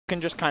can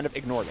just kind of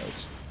ignore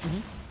those.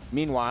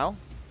 Meanwhile,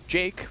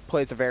 Jake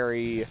plays a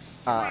very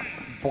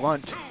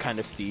blunt kind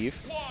of Steve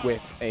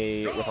with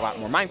a lot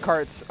more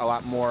minecarts, a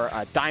lot more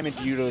diamond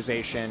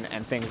utilization,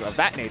 and things of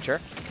that nature.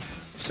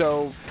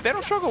 So they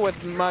don't struggle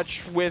with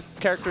much with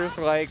characters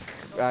like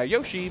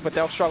Yoshi, but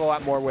they'll struggle a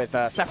lot more with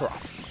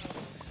Sephiroth,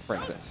 for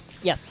instance.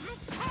 Yeah.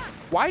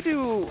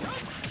 WhyDo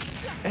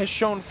has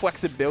shown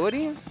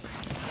flexibility,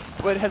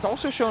 but has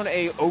also shown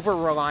a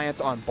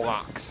over-reliance on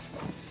blocks.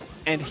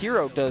 And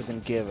Hero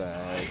doesn't give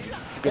a...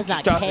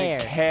 Doesn't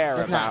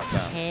care about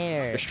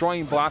them.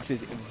 Destroying blocks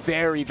is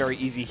very, very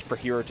easy for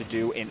Hero to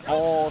do in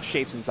all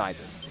shapes and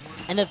sizes.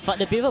 And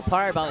the beautiful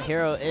part about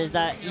Hero is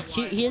that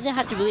he doesn't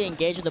have to really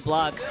engage with the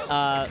blocks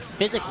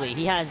physically.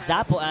 He has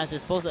Zapple as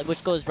his disposal,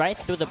 which goes right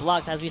through the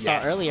blocks, as we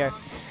saw earlier.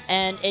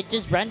 And it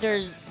just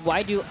renders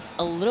WhyDo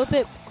a little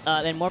bit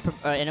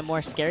in a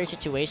more scary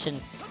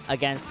situation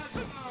against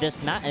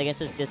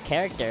this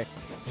character.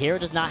 Hero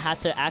does not have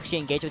to actually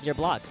engage with your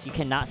blocks. You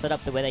cannot set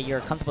up the way that you're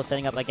comfortable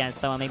setting up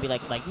against someone maybe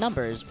like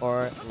Numbers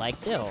or like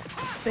Dill.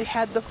 They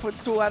had the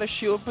footstool out of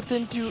shield, but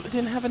then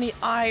didn't have any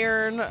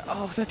iron.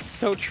 Oh, that's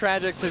so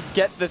tragic to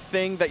get the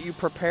thing that you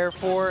prepare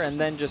for and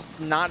then just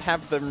not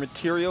have the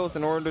materials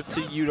in order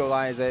to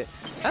utilize it.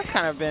 That's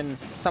kind of been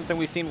something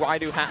we've seen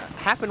WhyDo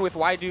happen with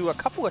WhyDo a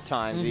couple of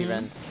times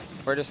even,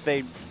 where just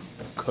they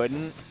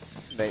couldn't,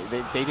 they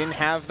didn't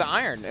have the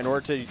iron in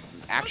order to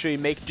actually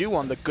make do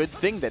on the good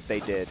thing that they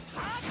did.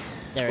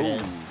 There it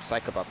is.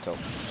 Psych up tilt.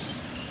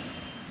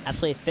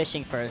 Absolutely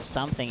fishing for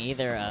something,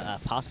 either a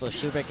possible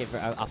shoe break if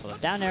you're off of a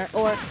down air,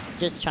 or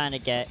just trying to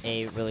get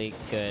a really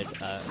good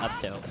up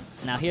tilt.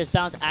 Now here's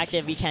bounce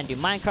active. You can't do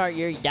minecart.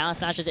 Your down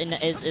smash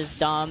is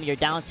dumb. Your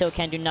down tilt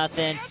can't do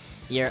nothing.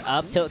 Your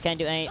up tilt can't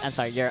do any. I'm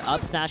sorry. Your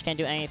up smash can't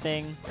do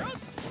anything.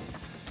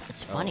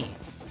 It's funny.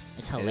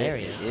 It's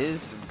hilarious. It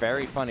is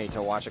very funny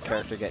to watch a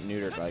character get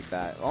neutered like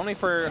that. Only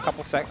for a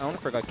couple seconds. Only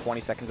for like 20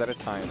 seconds at a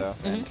time, though.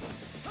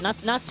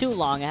 Not too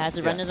long. It has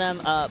to render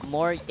them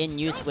more in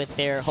use with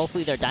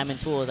hopefully their diamond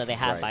tools that they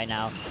have by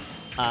now.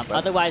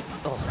 Otherwise,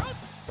 oh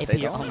my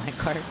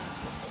god.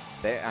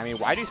 I mean,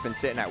 WhyDo's been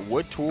sitting at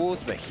wood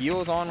tools, the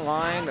heals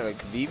online,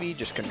 like Vivi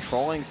just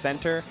controlling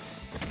center,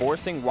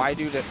 forcing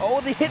WhyDo to...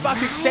 Oh, the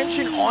hitbox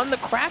extension on the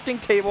crafting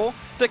table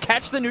to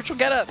catch the neutral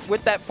getup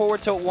with that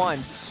forward tilt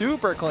one.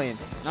 Super clean.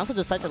 And also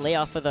decide to lay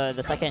off for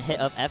the second hit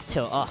of F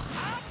tilt. Oh,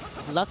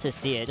 I'd love to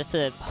see it, just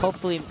to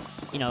hopefully,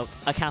 you know,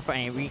 account for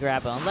any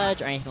regrab on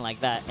ledge or anything like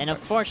that. And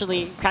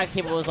unfortunately, crafting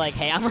table was like,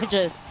 hey, I'm gonna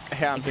just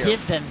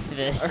give them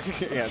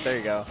this. Yeah, there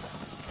you go.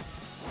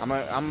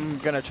 I'm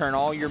gonna turn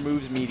all your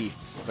moves meaty.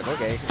 Like,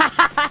 okay.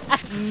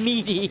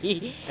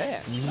 Meaty.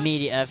 Yeah.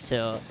 Meaty F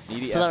tilt. So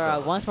they're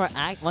once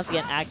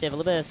again active, a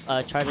little bit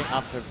of charging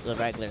off the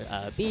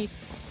regular B.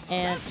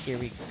 And here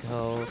we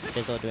go.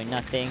 Fizzle doing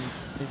nothing.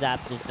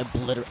 Zap just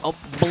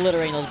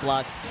obliterating those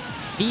blocks.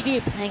 Vivi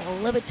playing a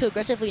little bit too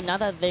aggressively now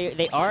that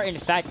they are in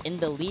fact in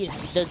the lead.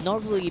 There's no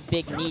really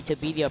big need to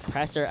be the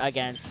oppressor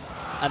against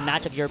a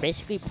matchup you're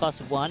basically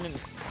 +1 and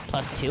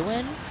 +2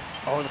 in.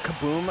 Oh, the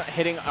kaboom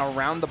hitting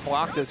around the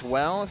blocks as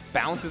well.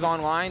 Bounces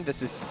online.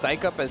 This is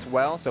psych up as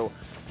well. So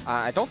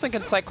I don't think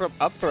a psych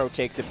up throw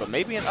takes it, but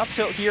maybe an up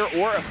tilt here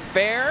or a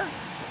fair.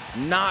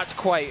 Not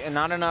quite, and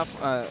not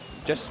enough.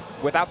 Just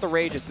without the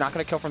rage, it's not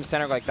going to kill from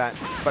center like that.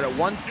 But at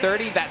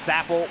 130, that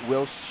Zapple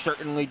will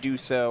certainly do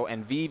so.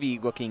 And Vivi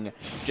looking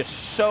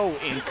just so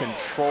in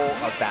control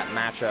of that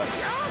matchup.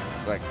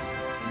 Like,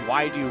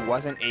 WhyDo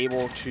wasn't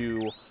able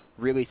to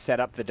really set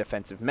up the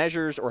defensive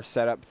measures or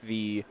set up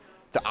the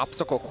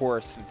obstacle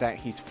course that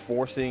he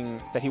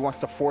wants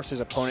to force his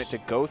opponent to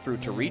go through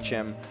to reach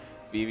him.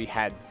 Vivi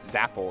had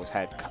Zapples,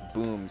 had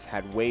kabooms,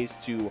 had ways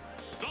to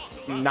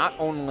not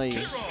only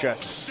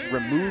just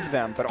remove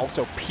them, but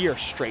also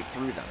pierce straight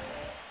through them.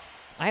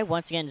 I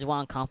once again just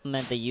want to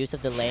compliment the use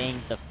of delaying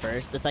the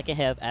second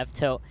hit of F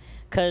tilt,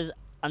 because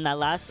on that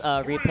last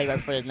replay right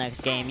before the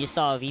next game, you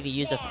saw Vivi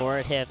use a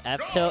forward hit of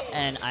F tilt,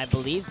 and I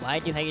believe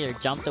WhyDo had either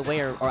jumped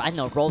away or I don't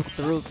know, rolled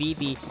through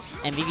Vivi,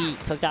 and Vivi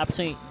took the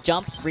opportunity,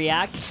 jump,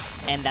 react,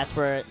 and that's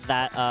where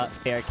that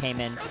fair came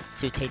in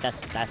to take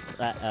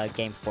that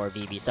game for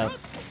Vivi. So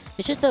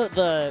it's just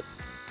the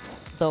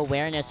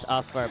awareness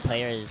of our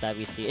players that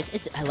we see.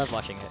 I love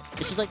watching it.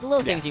 It's just like the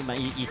little things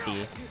you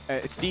see.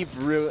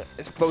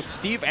 Both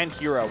Steve and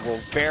Hero will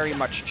very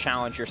much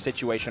challenge your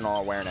situational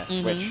awareness,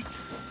 which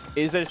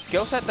is a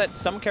skill set that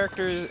some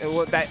characters,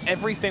 that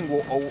every game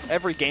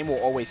will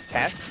always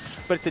test,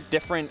 but it's a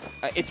different,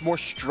 it's more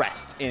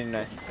stressed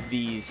in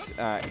these,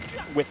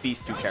 with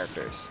these two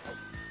characters.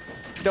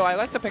 Still, I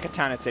like the pick of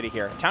Town and City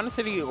here. Town and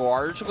City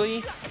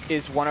largely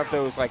is one of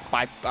those like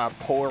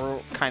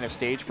bipolar kind of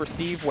stage for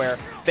Steve where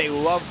they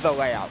love the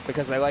layout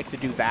because they like to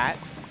do that.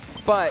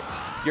 But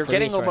you're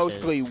getting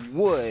mostly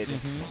wood,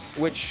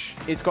 which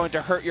is going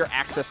to hurt your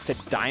access to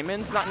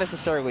diamonds. Not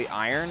necessarily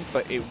iron,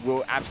 but it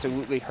will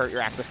absolutely hurt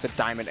your access to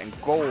diamond and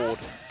gold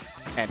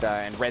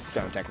and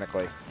redstone,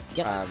 technically.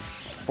 Yep.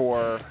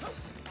 For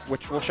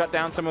which will shut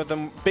down some of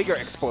the bigger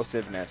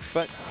explosiveness.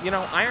 But, you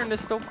know, iron is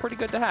still pretty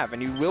good to have,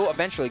 and you will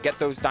eventually get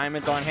those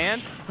diamonds on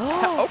hand.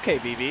 Okay,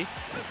 Vivi.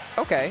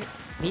 Okay.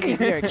 Vivi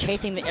here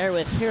chasing the air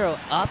with hero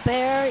up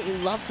air. You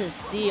love to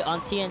see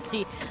on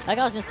TNC. Like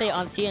I was going to say,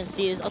 on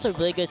TNC is also a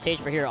really good stage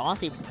for hero.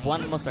 Honestly,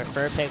 one of the most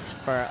preferred picks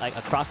for like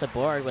across the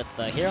board with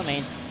the hero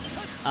mains.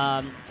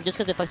 Just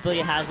because the flexibility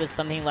it has with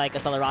something like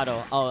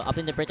Xenozero. Up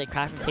in the break the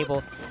crafting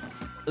table.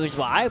 Which is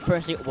what I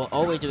personally will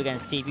always do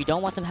against Steve. You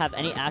don't want them to have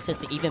any access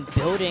to even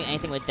building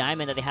anything with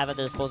diamond that they have at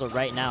their disposal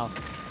right now.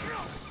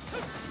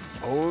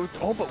 Oh,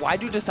 but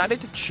WhyDo decided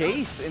to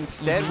chase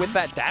instead with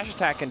that dash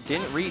attack and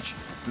didn't reach.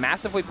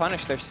 Massively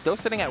punished. They're still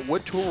sitting at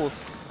wood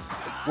tools,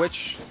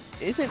 which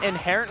isn't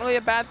inherently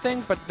a bad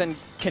thing, but then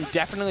can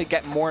definitely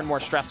get more and more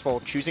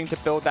stressful choosing to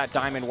build that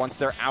diamond once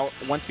they're out.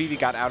 Once Vivi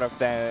got out of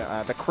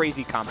the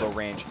crazy combo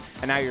range,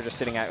 and now you're just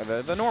sitting at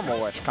the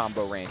normal-ish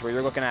combo range where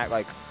you're looking at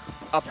like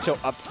up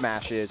tilt up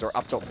smashes or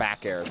up tilt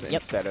back airs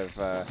instead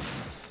of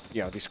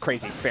you know, these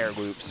crazy fair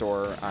loops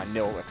or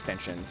nil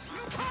extensions.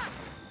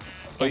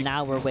 And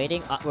now we're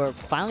waiting. We're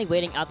finally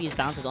waiting out these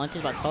bounces. Only takes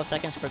about 12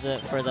 seconds for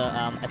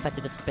the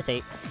effective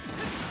dissipate.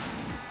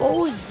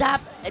 Oh, zap!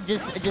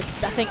 Just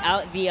stuffing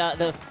out the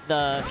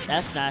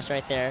F smash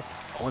right there.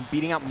 Oh, and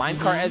beating out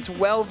Minecart as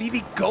well.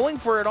 Vivi going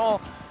for it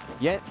all.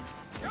 Yet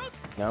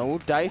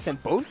no dice,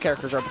 and both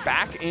characters are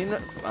back in,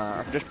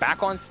 just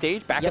back on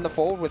stage, back in the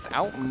fold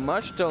without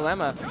much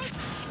dilemma.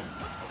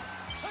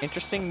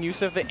 Interesting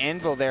use of the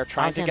anvil there,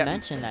 trying to get.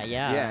 Mention that,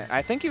 Yeah,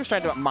 I think he was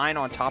trying to mine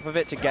on top of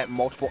it to get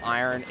multiple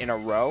iron in a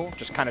row,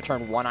 just kind of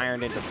turn one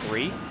iron into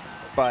three.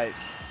 But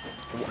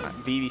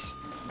Vivi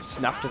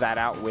snuffed that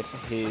out with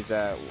his,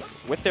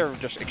 with their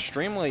just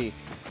extremely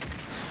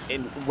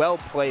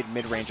well-played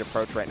mid-range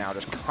approach right now,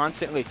 just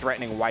constantly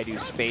threatening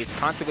WhyDo's space,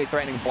 constantly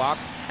threatening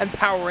blocks, and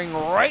powering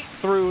right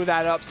through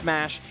that up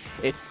smash.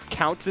 It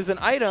counts as an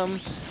item,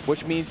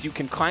 which means you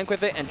can clank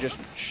with it and just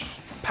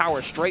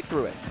power straight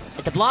through it.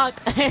 It's a block.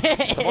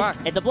 It's a block.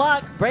 It's a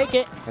block. Break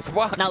it. It's a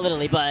block. Not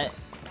literally, but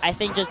I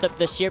think just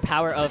the sheer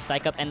power of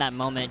Psych Up in that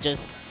moment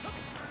just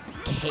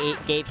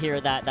gave Hero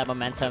that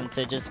momentum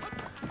to just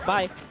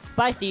bye,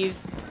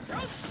 Steve.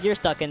 You're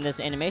stuck in this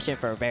animation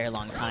for a very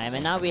long time,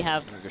 and now we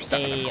have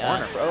a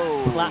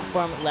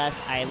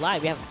platform-less I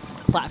Live. We have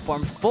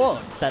platform full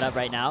set up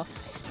right now.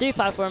 3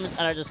 platforms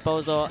at our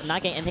disposal,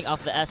 not getting anything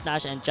off the S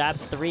smash, and jab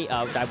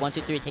 1,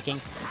 2, 3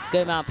 taking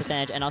good amount of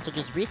percentage, and also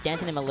just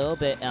restancing them a little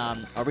bit,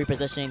 or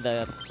repositioning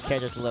the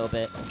characters a little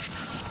bit.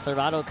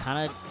 Xenozero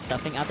kind of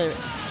stuffing out there.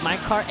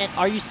 Minecart, and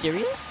are you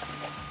serious?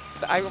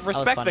 I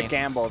respect the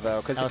gamble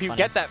though, because if you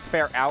get that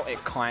fair out,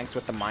 it clanks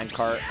with the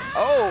minecart.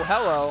 Oh,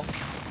 hello.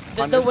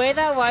 The way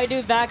that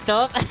WhyDo backed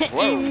up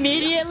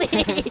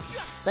immediately,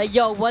 like,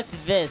 yo, what's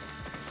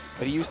this?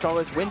 But he used all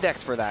his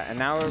Windex for that, and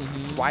now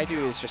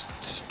WhyDo is just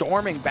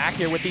storming back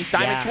here with these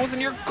diamond tools,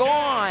 and you're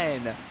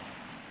gone!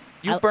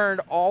 You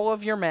burned all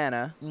of your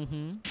mana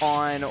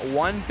on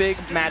one big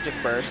magic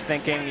burst,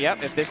 thinking,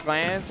 yep, if this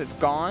lands, it's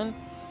gone.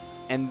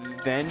 And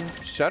then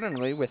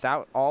suddenly,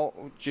 without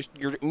just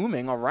you're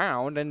ooming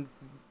around, and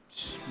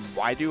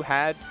WhyDo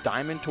had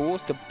diamond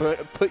tools to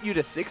put you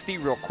to 60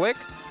 real quick,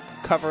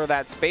 cover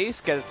that space,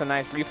 get us a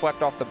nice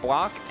reflect off the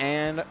block,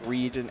 and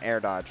read an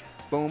air dodge.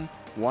 Boom.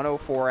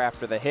 104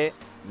 after the hit,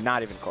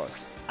 not even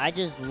close. I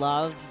just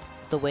love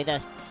the way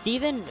that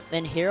Steven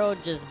and Hero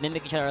just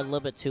mimic each other a little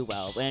bit too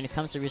well when it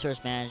comes to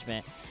resource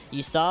management.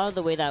 You saw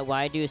the way that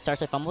WhyDo starts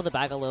to fumble the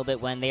bag a little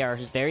bit when they are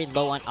just very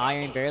low on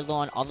iron, very low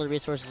on all the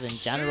resources in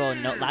general,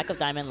 lack of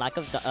diamond, lack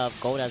of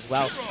gold as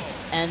well.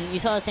 And you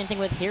saw the same thing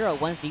with Hero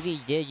once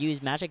Vivi did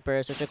use Magic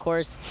Burst, which of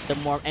course the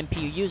more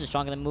MP you use, the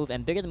stronger the move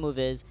and bigger the move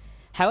is.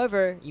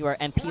 However, you are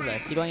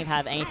MP-less. You don't even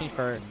have anything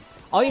for...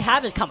 All you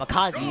have is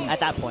Kamikaze at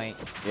that point.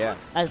 Yeah.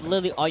 That's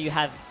literally all you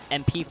have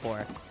MP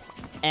for.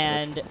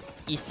 And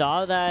you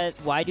saw that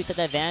WhyDo took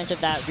advantage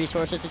of that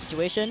resources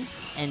situation,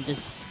 and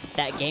just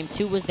that game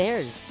 2 was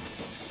theirs.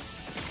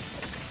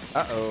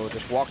 Uh-oh,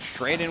 just walked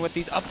straight in with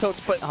these up tilts,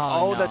 but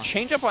no. The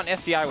change-up on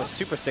SDI was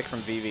super sick from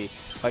Vivi.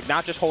 Like,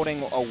 not just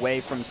holding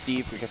away from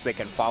Steve because they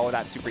can follow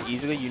that super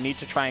easily. You need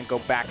to try and go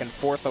back and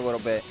forth a little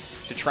bit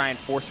to try and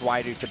force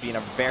WhyDo to be in a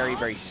very,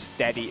 very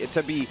steady,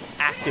 to be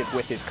active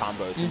with his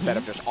combos instead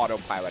of just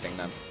autopiloting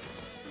them,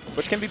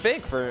 which can be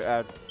big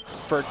for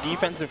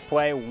defensive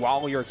play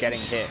while you're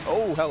getting hit.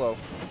 Oh, hello.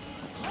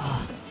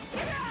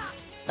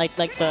 like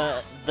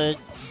the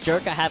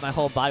jerk I have my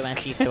whole body when I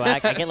see through. I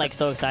get like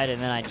so excited,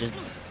 and then I just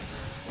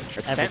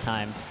every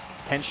time. It's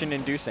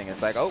tension-inducing.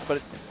 It's like, oh,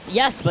 but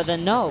yes, but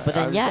then no, but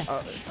then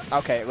yes.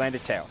 Okay,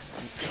 landed tails.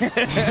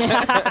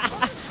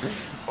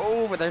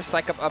 Oh, but there's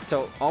Psych Up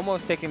tilt,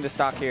 almost taking the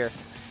stock here.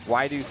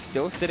 WhyDo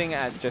still sitting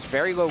at just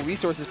very low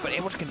resources, but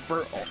able to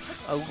convert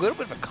a little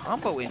bit of a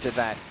combo into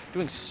that,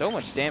 doing so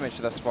much damage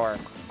thus far.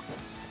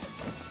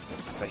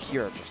 But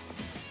Hero just,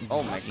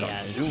 oh my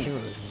god,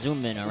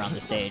 zoom in around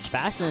the stage.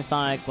 Faster than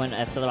Sonic when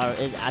Xenozero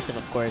is active,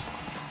 of course.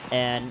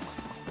 And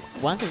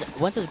once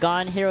it's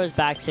gone, Hero's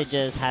back to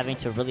just having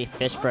to really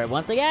fish for it.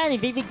 Once again,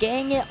 Vivi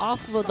getting it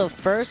off of the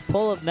first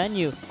pull of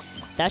menu.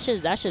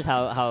 that's just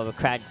how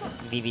cracked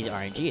Vivi's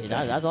RNG is.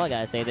 That's all I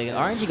gotta say. The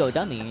RNG go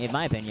dummy, in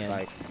my opinion.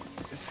 Like,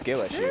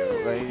 skill issue.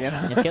 Like, you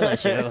know? Yeah, skill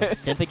issue.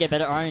 Simply get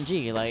better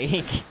RNG.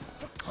 Like.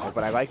 Oh,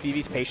 but I like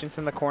Vivi's patience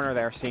in the corner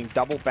there, seeing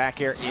double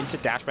back air into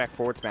dash back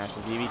forward smash,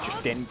 and Vivi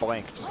just didn't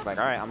blink. Just like,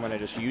 all right, I'm going to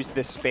just use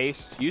this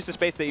space, use the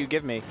space that you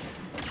give me,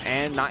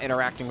 and not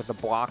interacting with the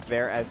block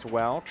there as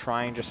well,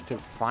 trying just to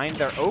find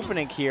their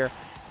opening here.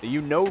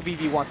 You know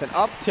Vivi wants an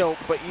up tilt,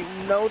 but you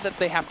know that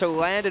they have to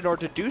land in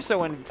order to do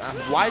so, and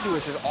WhyDo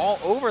is just all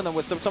over them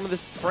with some of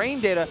this frame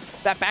data.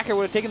 That back air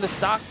would have taken the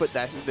stock, but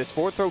this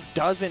forward throw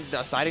doesn't,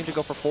 deciding to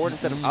go for forward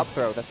instead of up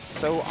throw. That's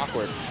so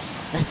awkward.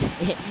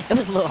 It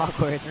was a little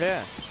awkward.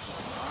 Yeah.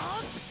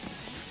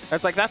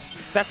 That's like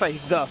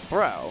the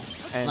throw.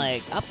 And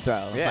like up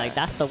throw. Yeah. Like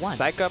that's the one.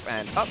 Psych up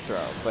and up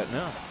throw, but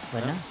no.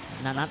 But no,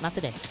 not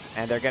today.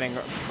 And they're getting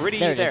pretty.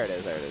 There it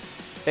is.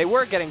 They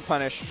were getting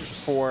punished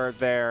for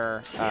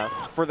their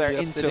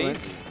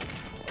insolence,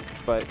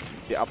 but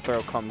the up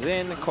throw comes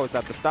in, closes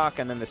out the stock,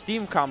 and then the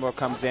steam combo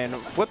comes in,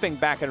 flipping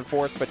back and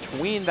forth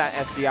between that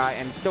SDI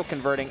and still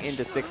converting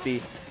into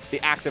 60. The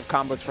active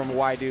combos from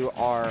WhyDo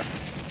are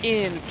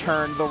in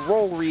turn. The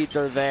roll reads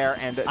are there,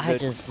 and I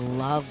just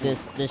love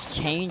this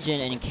change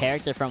in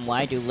character from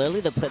WhyDo.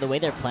 Literally, the way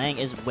they're playing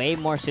is way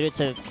more suited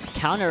to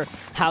counter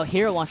how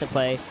Hero wants to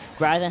play,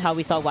 rather than how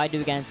we saw WhyDo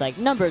against like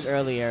Numbers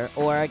earlier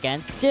or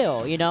against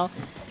Dill. You know,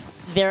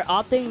 they're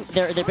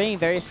being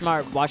very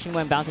smart, watching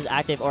when Bounce is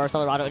active or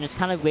Colorado, and just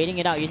kind of waiting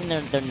it out, using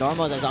their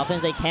normals as often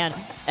as they can,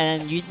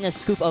 and using a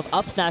scoop of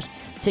up smash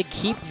to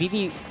keep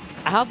Vivi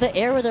out of the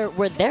air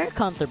where they're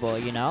comfortable.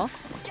 You know.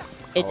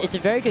 It's a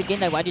very good game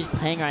that WhyDo's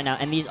playing right now,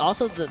 and these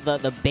also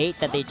the bait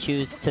that they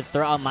choose to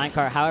throw out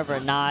minecart, however,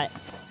 not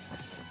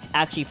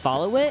actually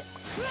follow it,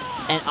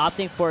 and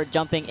opting for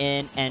jumping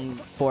in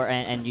and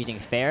using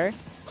fair.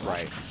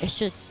 Right. It's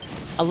just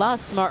a lot of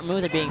smart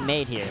moves are being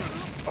made here.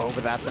 Oh,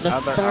 but that's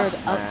another the third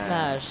up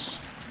smash.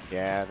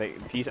 Yeah,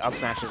 these up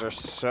smashes are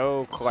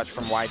so clutch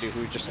from WhyDo,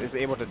 who just is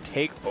able to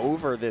take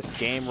over this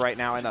game right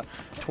now, and the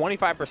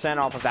 25%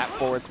 off of that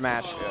forward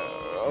smash.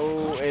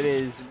 Oh, it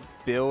is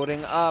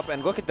building up,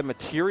 and look at the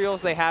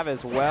materials they have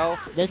as well.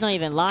 There's not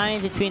even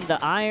lines between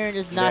the iron.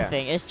 There's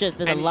nothing. Yeah. It's just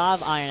there's a lot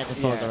of iron at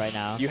disposal right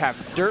now. You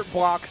have dirt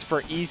blocks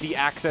for easy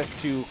access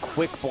to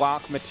quick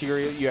block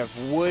material. You have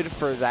wood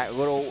for that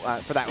little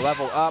for that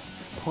level up.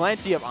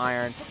 Plenty of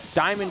iron.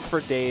 Diamond for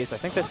days. I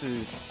think that's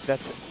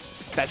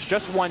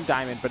just one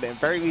diamond, but at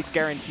very least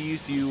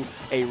guarantees you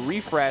a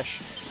refresh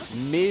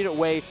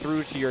midway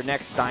through to your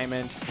next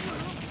diamond.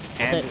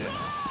 That's and it.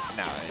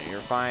 No,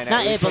 you're fine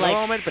Not at least it, for but the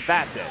like, moment, but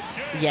that's it.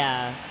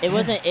 Yeah, it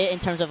wasn't it in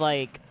terms of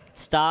like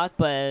stock,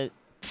 but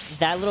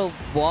that little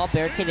wall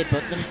barricade they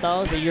built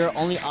themselves, where your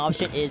only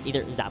option is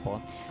either Zapple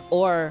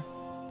or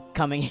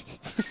coming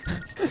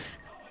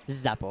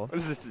Zapple.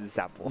 This is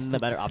Zapple. The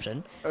better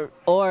option.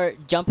 Or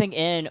jumping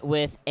in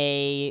with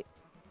a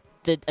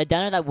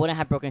downer that wouldn't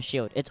have broken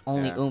shield. It's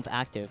only oomph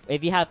active.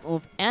 If you have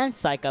oomph and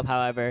psych up,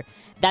 however,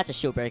 that's a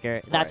shield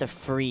breaker. That's a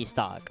free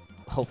stock.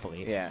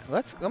 Hopefully. Yeah.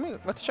 Let's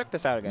check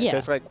this out again.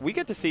 Because like we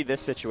get to see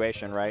this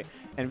situation, right?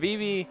 And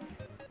Vivi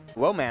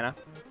low mana,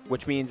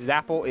 which means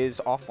Zapple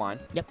is offline.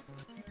 Yep.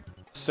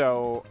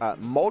 So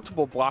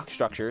multiple block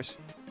structures,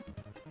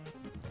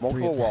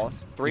 multiple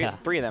walls, three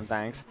of them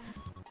things.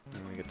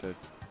 And we get to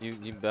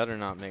you better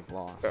not make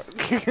loss.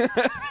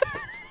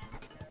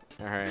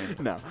 All right.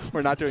 No,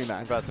 we're not doing that.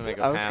 I'm about to make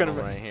a panel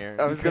right here.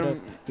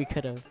 We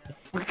could have.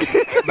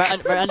 right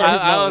under his nose.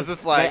 I was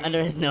just like right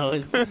under his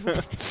nose.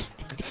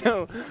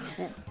 So,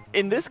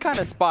 in this kind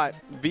of spot,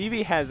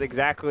 Vivi has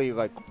exactly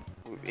like,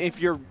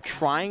 if you're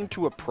trying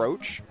to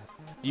approach,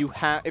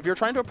 if you're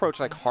trying to approach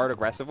like hard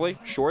aggressively,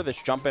 sure, this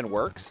jump in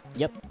works.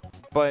 Yep.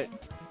 But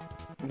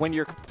when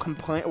you're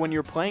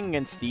playing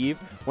against Steve,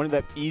 one of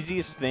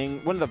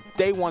the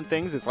day one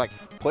things is like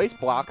place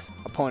blocks,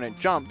 opponent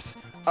jumps,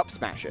 up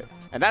smash it,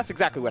 and that's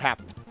exactly what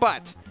happens.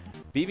 But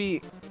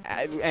Vivi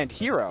and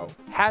Hero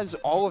has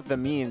all of the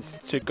means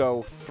to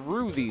go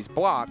through these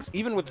blocks,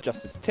 even with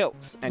just his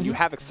tilts, and you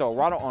have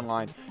Xenozero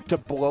online to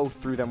blow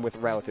through them with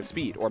relative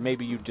speed, or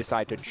maybe you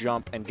decide to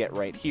jump and get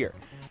right here.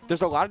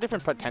 There's a lot of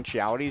different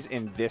potentialities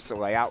in this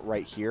layout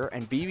right here,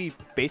 and Vivi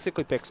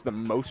basically picks the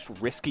most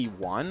risky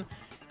one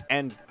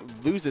and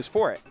loses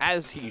for it,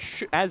 as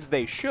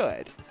they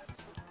should.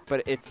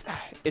 But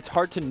it's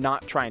hard to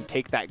not try and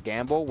take that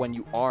gamble when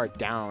you are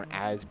down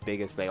as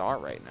big as they are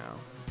right now.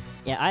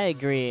 Yeah, I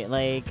agree.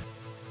 Like,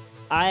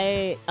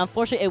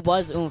 unfortunately, it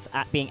was oomph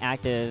being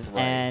active,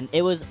 and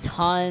it was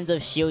tons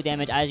of shield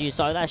damage. As you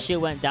saw, that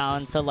shield went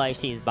down to like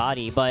his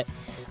body, but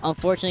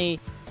unfortunately,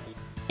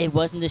 it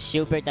wasn't the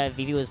shield break that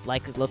Vivi was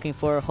likely looking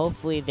for.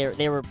 Hopefully,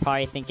 they were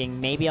probably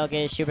thinking maybe I'll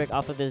get a shield break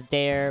off of this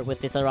dare with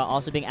this other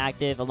also being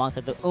active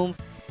alongside the oomph.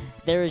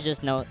 There was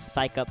just no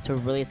psych up to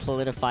really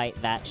solidify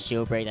that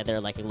shield break that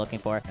they're likely looking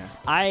for. Yeah.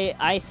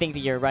 I think that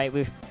you're right.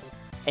 We've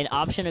an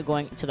option of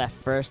going to that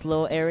first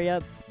little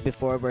area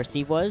before where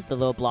Steve was, the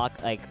little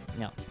block, like,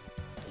 you know,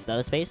 the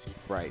other space.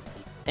 Right.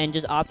 and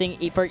just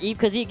opting for E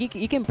because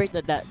you can break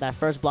that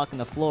first block on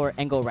the floor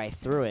and go right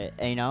through it,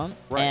 you know?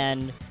 Right.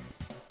 And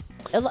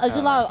there's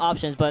a lot of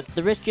options, but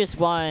the riskiest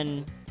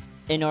one,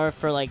 in order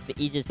for like the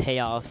easiest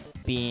payoff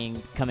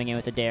being coming in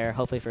with a dare,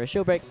 hopefully for a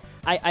shield break,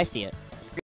 I see it.